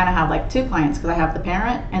I kind of have like two clients, because I have the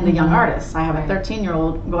parent and the young artist. I have a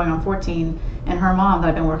 13-year-old going on 14 and her mom that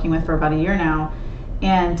I've been working with for about a year now.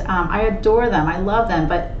 And I adore them. I love them.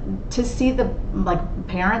 But to see the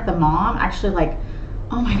parent, the mom, actually like,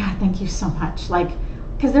 oh my God, thank you so much. Like,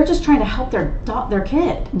 because they're just trying to help their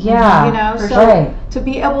kid. Yeah. So Right. to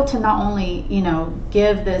be able to not only,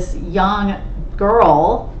 give this young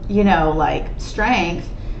girl, like strength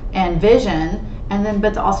and vision, and then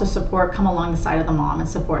but to also come along the side of the mom and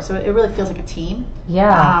support. So it really feels like a team.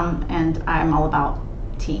 Yeah. And I'm all about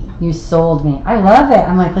team. You sold me. I love it.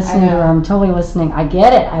 I'm like listening to her. I'm totally listening. I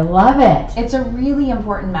get it. I love it. It's a really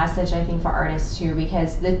important message, I think, for artists too,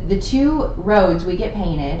 because the two roads we get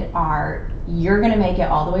painted are, you're going to make it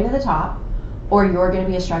all the way to the top, or you're going to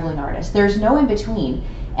be a struggling artist. There's no in between.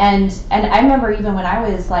 And I remember even when I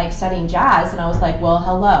was like studying jazz, and I was like, well,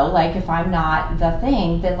 hello, like if I'm not the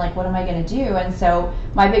thing, then like what am I going to do? And so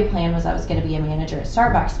my big plan was I was going to be a manager at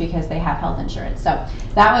Starbucks because they have health insurance. So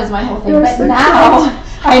that was my whole thing. You're But so now,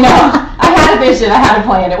 I know, I had a vision, I had a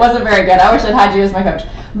plan. It wasn't very good. I wish I'd had you as my coach.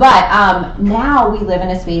 But now we live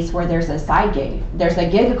in a space where there's a side gig. There's a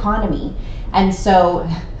gig economy. And so,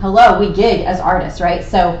 hello, we gig as artists, right?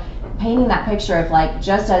 So painting that picture of like,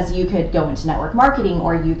 just as you could go into network marketing,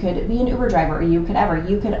 or you could be an Uber driver, or you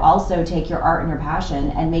could also take your art and your passion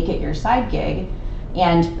and make it your side gig.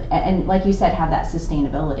 and like you said, have that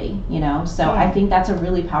sustainability, you know. So I think that's a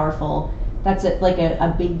really powerful, that's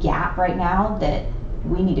a big gap right now that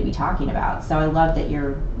we need to be talking about. So I love that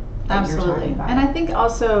you're Absolutely. And I think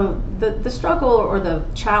also the struggle or the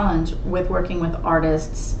challenge with working with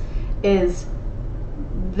artists is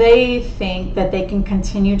they think that they can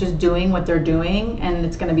continue just doing what they're doing and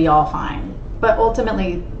it's going to be all fine. But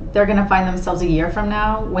ultimately, they're going to find themselves a year from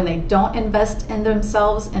now when they don't invest in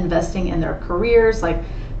themselves, investing in their careers, like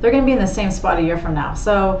they're going to be in the same spot a year from now.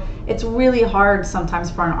 So it's really hard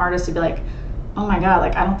sometimes for an artist to be like, oh my God,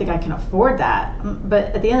 like I don't think I can afford that. But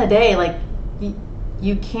at the end of the day, like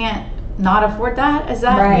you can't not afford that. Is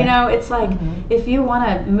that, right. You know, it's like if you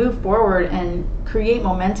want to move forward and create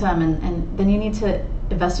momentum and then you need to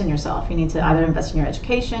invest in yourself. You need to either invest in your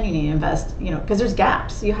education, you need to invest, you know, because there's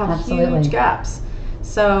gaps. You have Absolutely. huge gaps.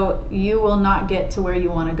 So you will not get to where you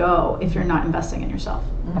want to go if you're not investing in yourself.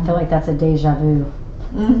 I feel like that's a deja vu.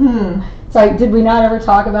 So did we not ever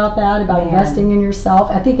talk about that, about investing in yourself?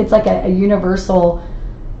 I think it's like a universal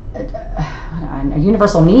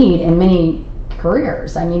need in many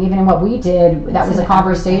careers. I mean, even in what we did, that was a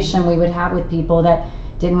conversation we would have with people that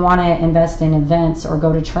didn't want to invest in events or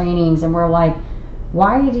go to trainings, and we're like,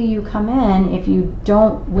 why do you come in if you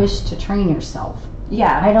don't wish to train yourself?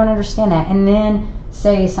 Yeah. I don't understand that. And then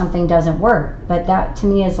say something doesn't work. But that to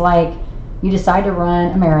me is like, you decide to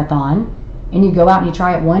run a marathon and you go out and you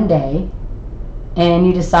try it one day and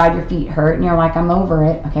you decide your feet hurt and you're like, I'm over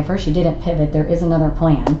it. Okay, first you didn't pivot. There is another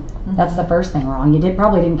plan. That's the first thing wrong. You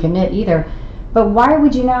probably didn't commit either. But why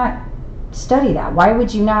would you not study that? Why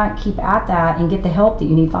would you not keep at that and get the help that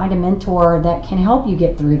you need? Find a mentor that can help you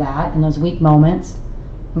get through that in those weak moments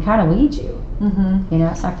and kind of lead you. You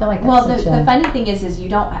know, so I feel like that's the funny thing is you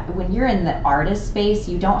don't, when you're in the artist space,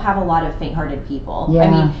 you don't have a lot of faint-hearted people. Yeah.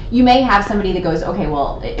 I mean, you may have somebody that goes, okay,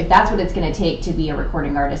 well, if that's what it's going to take to be a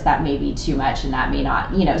recording artist, that may be too much and that may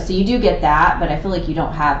not, you know, so you do get that, but I feel like you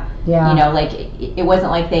don't have, you know, like it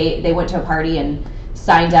wasn't like they went to a party and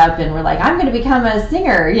signed up and were like, I'm going to become a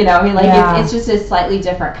singer, you know. I mean, like it's just a slightly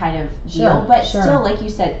different kind of deal, but still, like you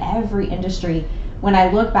said, every industry, when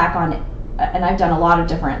I look back on it, and I've done a lot of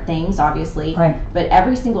different things, obviously, but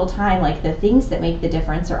every single time, like the things that make the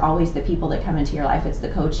difference are always the people that come into your life. It's the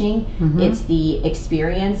coaching, it's the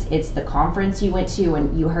experience, it's the conference you went to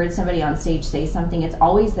and you heard somebody on stage say something. It's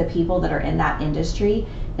always the people that are in that industry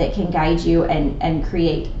that can guide you and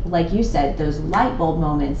create, like you said, those light bulb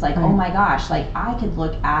moments, like, oh my gosh, like I could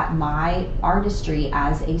look at my artistry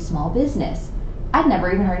as a small business. I'd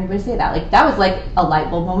never even heard anybody say that. Like that was like a light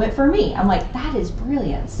bulb moment for me. I'm like, that is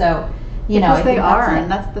brilliant. So you know, because they are, and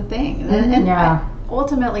that's the thing. And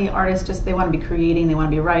ultimately, artists they want to be creating, they want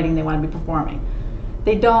to be writing, they want to be performing.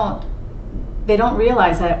 They don't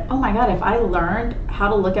realize that, oh my God, if I learned how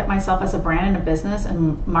to look at myself as a brand and a business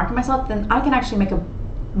and market myself, then I can actually make a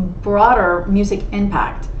broader music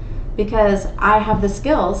impact because I have the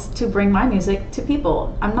skills to bring my music to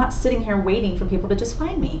people. I'm not sitting here waiting for people to just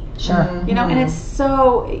find me. You know, and it's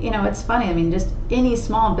so, you know, it's funny. I mean, just any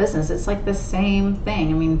small business, it's like the same thing.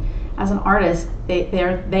 I mean, as an artist,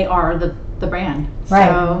 they are the brand.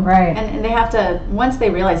 And they have to, once they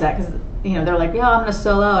realize that, because you know they're like, yeah, I'm gonna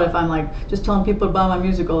sell out if I'm like just telling people to buy my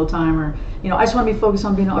music all the time, or you know, I just want to be focused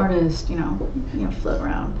on being an artist. You know, float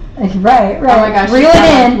around. Right. Oh my gosh, reel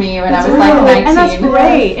it in. Me when I was like 19, and that's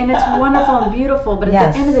great, and it's wonderful and beautiful. But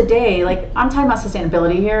at the end of the day, like I'm talking about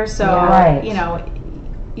sustainability here, so you know,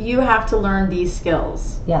 you have to learn these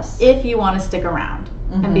skills. If you want to stick around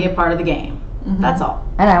and be a part of the game. That's all.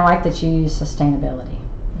 And I like that you use sustainability.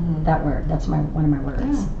 That word. That's one of my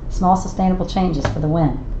words. Small sustainable changes for the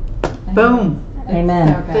win. Boom.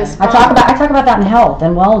 Amen. So I talk about that in health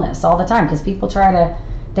and wellness all the time because people try to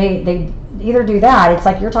they either do that. It's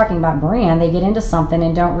like you're talking about brand. They get into something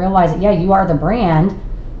and don't realize that you are the brand,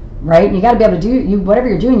 right? And you got to be able to do whatever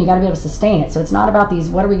you're doing. You got to be able to sustain it. So it's not about these.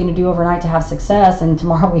 What are we going to do overnight to have success and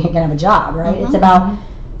tomorrow we ain't gonna have a job, right? It's about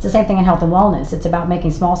It's the same thing in health and wellness. It's about making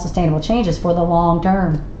small, sustainable changes for the long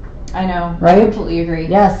term. I know. Right? I completely agree.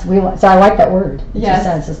 Yes, so I like that word. Yes,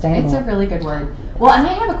 said sustainable. It's a really good word. Well, and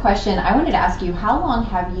I have a question. I wanted to ask you, how long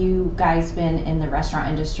have you guys been in the restaurant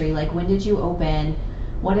industry? Like, when did you open?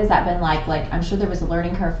 What has that been like? Like, I'm sure there was a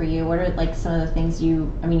learning curve for you. What are like some of the things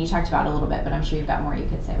you talked about a little bit, but I'm sure you've got more you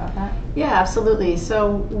could say about that. Yeah, absolutely.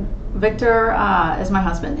 So Victor is my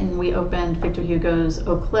husband, and we opened Victor Hugo's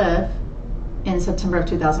Oak Cliff in September of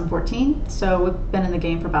 2014. So we've been in the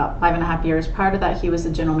game for about 5.5 years. Prior to that, he was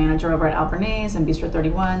the general manager over at Albernaise and Bistro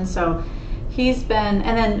 31. So he's been,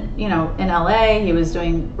 and then, you know, in LA, he was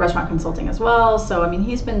doing restaurant consulting as well. So, I mean,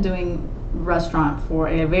 he's been doing restaurant for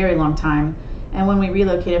a very long time. And when we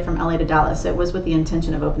relocated from LA to Dallas, it was with the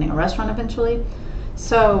intention of opening a restaurant eventually.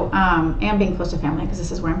 So, and being close to family, because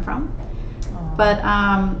this is where I'm from. But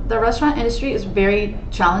the restaurant industry is very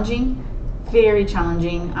challenging, very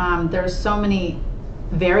challenging. There's so many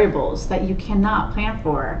variables that you cannot plan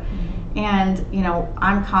for. And, you know,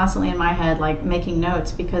 I'm constantly in my head, like, making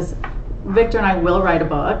notes, because Victor and I will write a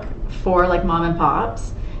book for, like, mom and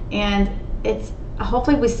pops. And it's,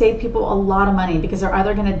 hopefully we save people a lot of money, because they're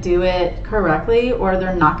either going to do it correctly or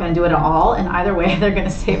they're not going to do it at all. And either way, they're going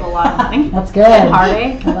to save a lot of money. That's good. And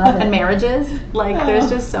heartache and marriages. Like, there's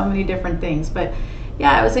just so many different things. But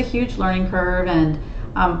yeah, it was a huge learning curve. And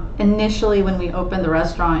initially when we opened the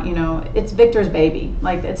restaurant, you know, it's Victor's baby.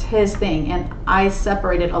 Like, it's his thing. And I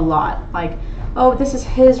separated a lot. Like, oh, this is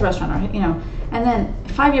his restaurant, or, you know. And then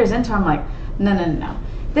 5 years into it, I'm like, no.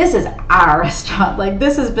 This is our restaurant. Like,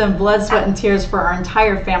 this has been blood, sweat, and tears for our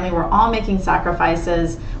entire family. We're all making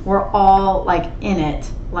sacrifices. We're all, like, in it,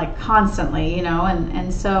 like, constantly, you know.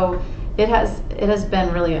 And so it has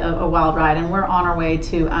been really a wild ride. And we're on our way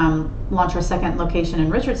to launch our second location in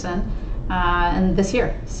Richardson and this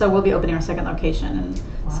year. So we'll be opening our second location. And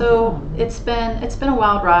so it's been a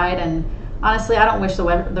wild ride. And honestly, I don't wish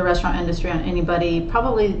the restaurant industry on anybody,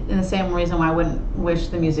 probably in the same reason why I wouldn't wish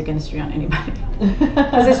the music industry on anybody.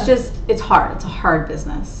 Because it's hard. It's a hard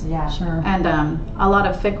business. Yeah, Sure. And a lot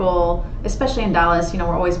of fickle, especially in Dallas, you know,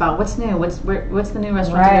 we're always about what's new, what's the new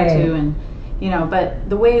restaurant to go to, and, you know, but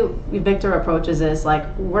the way Victor approaches is, like,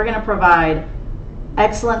 we're going to provide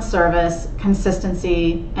excellent service,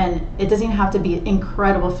 consistency, and it doesn't even have to be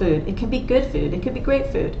incredible food. It can be good food. It could be great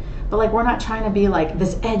food. But, like, we're not trying to be, like,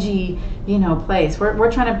 this edgy, you know, place.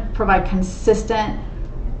 We're trying to provide consistent,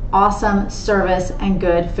 awesome service and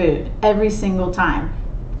good food every single time.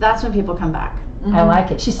 That's when people come back. I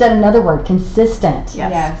like it. She said another word, consistent.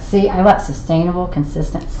 Yes. See, I love sustainable,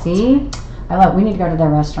 consistent. See, we need to go to their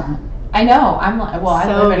restaurant. I know. I'm like, well, I So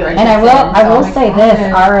live in good. Richardson. And I will so say I'm this,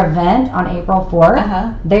 excited. our event on April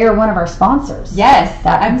 4th, they are one of our sponsors. Yes,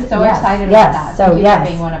 That- I'm so yes, excited yes. about that. So, Thank you yes. for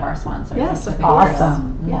being one of our sponsors. Yes, That's of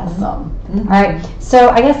Awesome. Mm-hmm. Awesome. Mhm. All right. So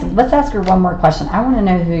I guess let's ask her one more question. I want to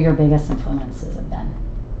know who your biggest influences have been.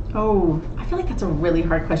 Oh, I feel like that's a really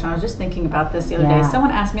hard question. I was just thinking about this the other Yeah. day.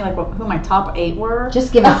 Someone asked me, like, who my top 8 were.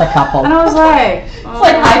 Just give us a couple. And I was like, It's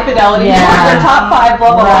like high fidelity. Yeah. Your top 5,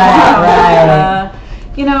 blah, blah, blah. Right.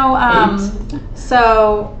 You know,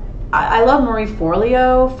 so I love Marie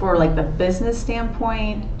Forleo for, like, the business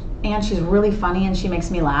standpoint, and she's really funny and she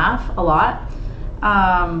makes me laugh a lot.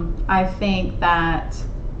 I think that,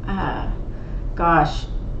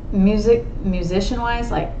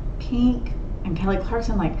 musician-wise, like Pink and Kelly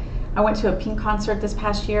Clarkson. Like, I went to a Pink concert this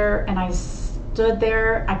past year and I stood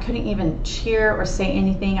there. I couldn't even cheer or say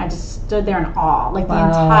anything. I just stood there in awe, like, the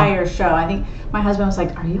entire show. I think my husband was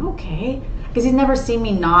like, "Are you okay?" Because he's never seen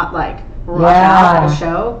me not, like, rush out at a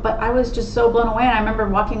show. But I was just so blown away. And I remember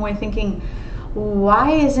walking away thinking,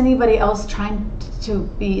 why is anybody else trying to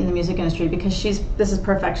be in the music industry? Because this is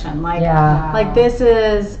perfection. Like, like, this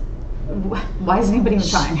is, why is anybody even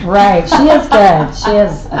trying? Right. She is good. She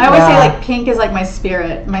is. I always say, like, Pink is like my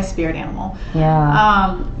spirit animal.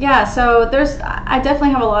 Yeah. So I definitely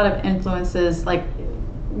have a lot of influences, like,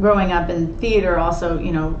 growing up in theater, also,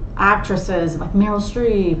 you know, actresses like Meryl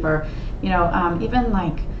Streep, or, you know, even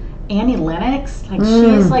like Annie Lennox. Like,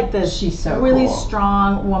 she's like this, she's so really cool.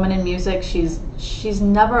 strong woman in music. She's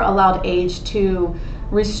never allowed age to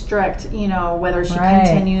restrict, you know, whether she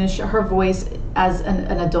continues. Her voice as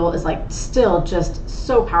an adult is, like, still just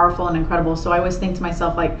so powerful and incredible. So I always think to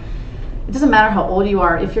myself, like, it doesn't matter how old you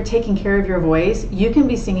are. If you're taking care of your voice, you can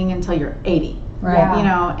be singing until you're 80. Right. You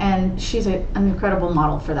know, and she's an incredible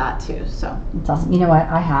model for that too. So It's awesome. You know what?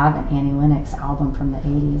 I have an Annie Lennox album from the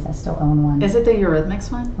 80s. I still own one. is it the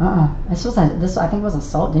Eurythmics one This I think was a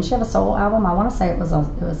soul. Didn't she have a solo album? I want to say it was a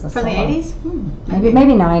from solo. the 80s? Maybe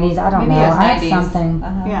 90s. I don't Maybe know. it was I have 90s. something.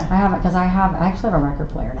 Yeah. I have it because I actually have a record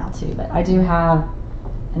player now too, but I do have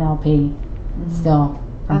an LP still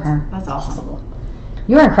from her. That's awesome.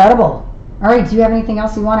 You're incredible. All right, do you have anything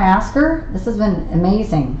else you want to ask her? This has been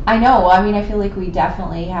amazing. I know. Well, I mean, I feel like we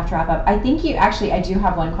definitely have to wrap up. I think I do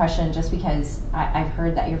have one question, just because I've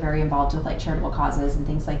heard that you're very involved with, like, charitable causes and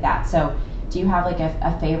things like that. So do you have, like,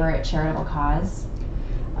 a favorite charitable cause?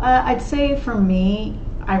 I'd say for me,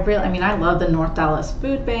 I love the North Dallas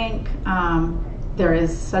Food Bank. There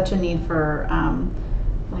is such a need for,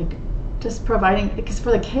 like, just providing, because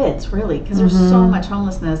for the kids, really, because there's so much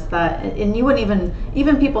homelessness that, and you wouldn't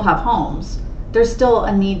even people have homes, there's still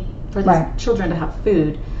a need for these children to have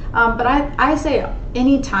food. But I say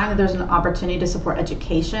any time that there's an opportunity to support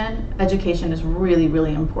education is really,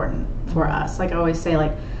 really important for us. Like I always say,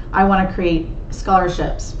 like, I want to create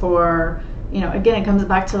scholarships for, again, it comes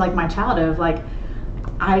back to like my childhood. Like,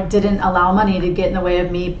 I didn't allow money to get in the way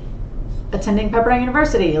of me attending Pepperdine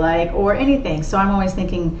University, or anything. So I'm always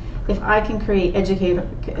thinking, if I can create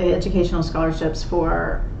educational scholarships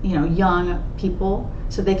for young people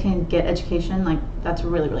so they can get education, that's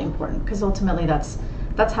really, really important, because ultimately that's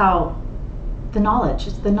how the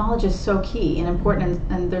knowledge is so key and important,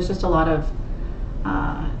 and there's just a lot of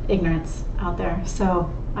ignorance out there. So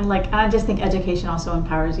I just think education also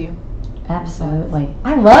empowers you. Absolutely.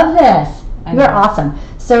 I love this. You're awesome.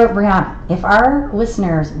 So, Brianna, if our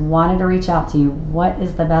listeners wanted to reach out to you, what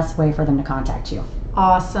is the best way for them to contact you?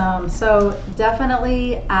 Awesome. So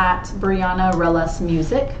definitely at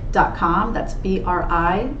BriannaRuelasmusic.com. That's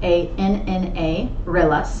BRIANNA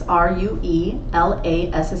Ruelas,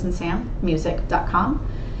 RUELAS as in Sam, music.com.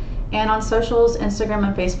 And on socials, Instagram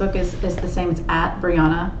and Facebook is the same. It's at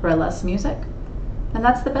Brianna Ruelas Music. And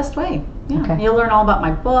that's the best way. Yeah. Okay. You'll learn all about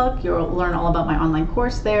my book. You'll learn all about my online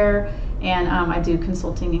course there. And I do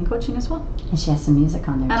consulting and coaching as well. And she has some music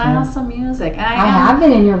on there too. And I have some music. And I have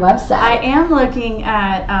been in your website. I am looking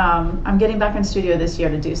at. I'm getting back in studio this year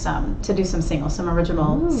to do some singles, some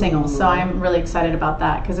original singles. So I'm really excited about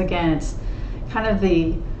that, because again, it's kind of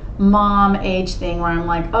the mom age thing where I'm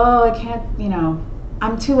like, oh, I can't.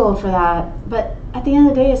 I'm too old for that. But at the end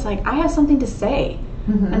of the day, it's like I have something to say.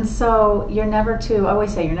 Mm-hmm. And so I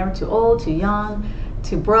always say you're never too old, too young,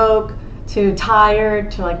 too broke, too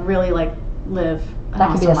tired to really live an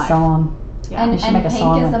that could be a life. Song. Yeah. And Pink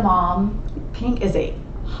is the mom. Pink is a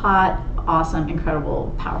hot, awesome,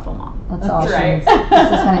 incredible, powerful mom. That's awesome. Right. This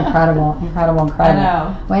has been incredible. I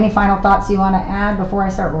know. Well, any final thoughts you want to add before I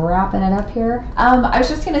start wrapping it up here? I was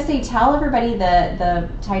just going to say, tell everybody the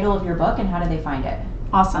title of your book and how do they find it.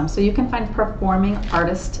 Awesome. So you can find Performing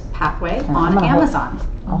Artist Pathway on Amazon.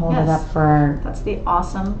 I'll hold it up for. That's the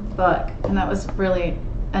awesome book, and that was really.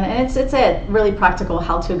 And it's a really practical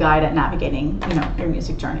how-to guide at navigating, your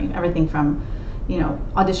music journey. Everything from,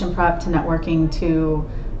 audition prep to networking to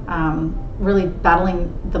really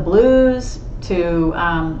battling the blues to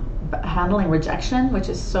handling rejection, which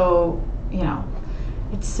is so,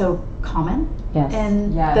 it's so common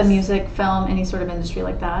in the music, film, any sort of industry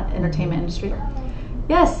like that, entertainment industry.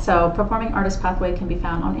 Yes, so Performing Artist Pathway can be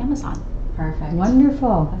found on Amazon. Perfect.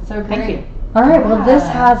 Wonderful. That's so great. Thank you. All right, well, this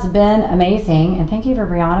has been amazing, and thank you for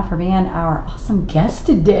Brianna for being our awesome guest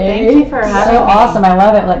today. Thank you for having me. So awesome, I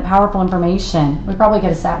love it. Powerful information. We probably could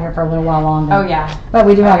have sat here for a little while longer. Oh yeah, but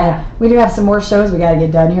we do have some more shows we got to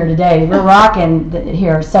get done here today. We're rocking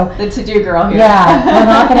here. So the to-do girl here. Yeah, we're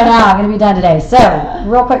knocking it out. Going to be done today. So,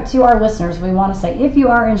 real quick to our listeners, we want to say if you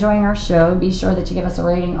are enjoying our show, be sure that you give us a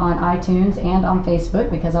rating on iTunes and on Facebook,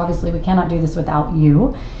 because obviously we cannot do this without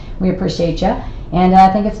you. We appreciate you. And I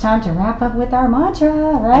think it's time to wrap up with our mantra,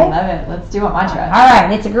 right? I love it. Let's do a mantra. All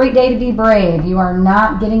right. It's a great day to be brave. You are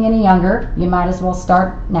not getting any younger. You might as well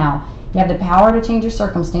start now. You have the power to change your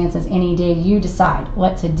circumstances any day you decide.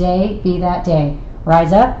 Let today be that day.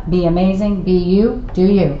 Rise up, be amazing, be you, do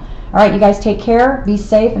you. All right, you guys take care, be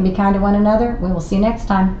safe, and be kind to one another. We will see you next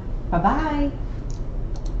time. Bye-bye.